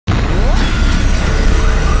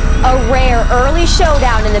early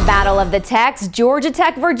showdown in the Battle of the Techs. Georgia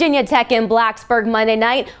Tech, Virginia Tech in Blacksburg Monday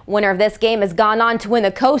night. Winner of this game has gone on to win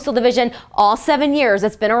the Coastal Division all 7 years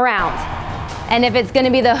it's been around. And if it's going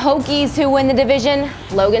to be the Hokies who win the division,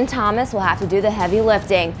 Logan Thomas will have to do the heavy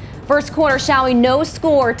lifting. First quarter, shall we? No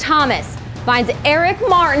score. Thomas finds Eric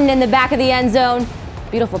Martin in the back of the end zone.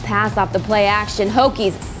 Beautiful pass off the play action.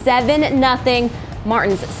 Hokies 7-0.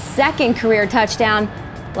 Martin's second career touchdown.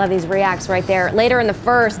 Love these reacts right there. Later in the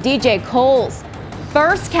first, DJ Cole's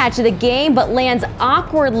first catch of the game, but lands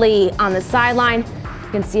awkwardly on the sideline.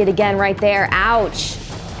 You can see it again right there. Ouch.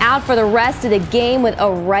 Out for the rest of the game with a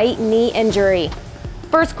right knee injury.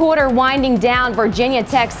 First quarter winding down. Virginia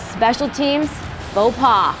Tech's special teams faux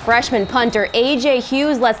pas. Freshman punter A.J.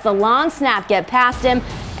 Hughes lets the long snap get past him,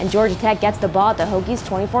 and Georgia Tech gets the ball at the Hokies'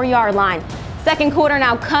 24-yard line. Second quarter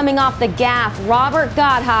now coming off the gaff. Robert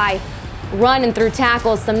Godhigh running through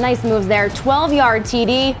tackles. Some nice moves there. 12-yard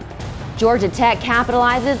TD. Georgia Tech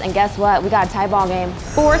capitalizes, and guess what? We got a tie ball game.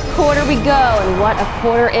 Fourth quarter we go, and what a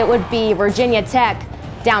quarter it would be. Virginia Tech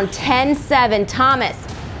down 10-7. Thomas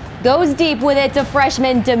goes deep with it to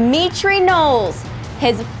freshman Dimitri Knowles.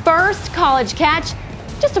 His first college catch,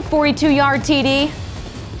 just a 42-yard TD.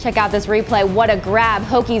 Check out this replay. What a grab.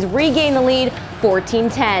 Hokies regain the lead,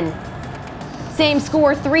 14-10. Same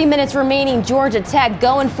score, 3 minutes remaining. Georgia Tech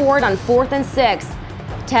going for it on 4th and 6.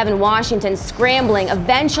 Tevin Washington scrambling,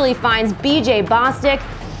 eventually finds B.J. Bostic.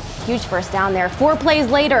 Huge first down there. 4 plays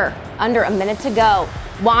later, under a minute to go.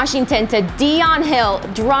 Washington to Dion Hill,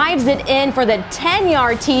 drives it in for the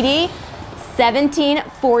 10-yard TD.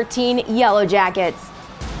 17-14 Yellow Jackets.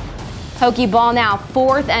 Hokie ball now,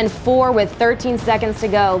 4th and 4 with 13 seconds to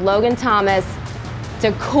go. Logan Thomas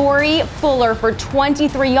to Corey Fuller for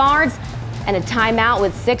 23 yards. And a timeout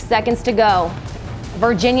with 6 seconds to go.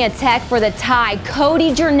 Virginia Tech for the tie.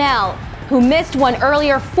 Cody Journell, who missed one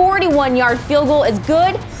earlier, 41-yard field goal is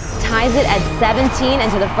good. Ties it at 17,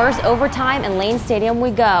 and to the first overtime in Lane Stadium we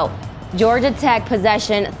go. Georgia Tech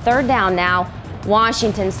possession, 3rd down now.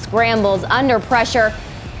 Washington scrambles under pressure,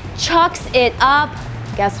 chucks it up.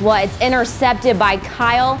 Guess what? It's intercepted by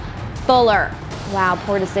Kyle Fuller. Wow,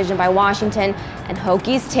 poor decision by Washington, and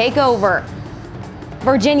Hokies take over.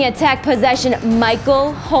 Virginia Tech possession,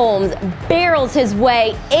 Michael Holmes barrels his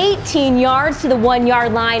way 18 yards to the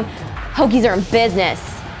 1-yard line. Hokies are in business.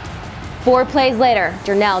 4 plays later,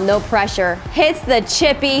 Journell, no pressure, hits the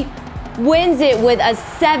chippy, wins it with a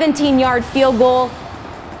 17-yard field goal.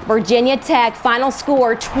 Virginia Tech, final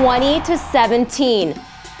score 20-17.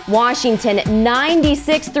 Washington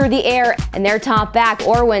 96 through the air, and their top back,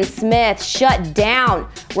 Orwin Smith, shut down.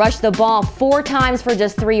 Rushed the ball 4 times for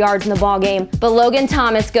just 3 yards in the ball game. But Logan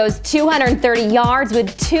Thomas goes 230 yards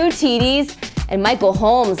with 2 TDs, and Michael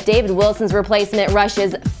Holmes, David Wilson's replacement,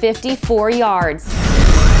 rushes 54 yards.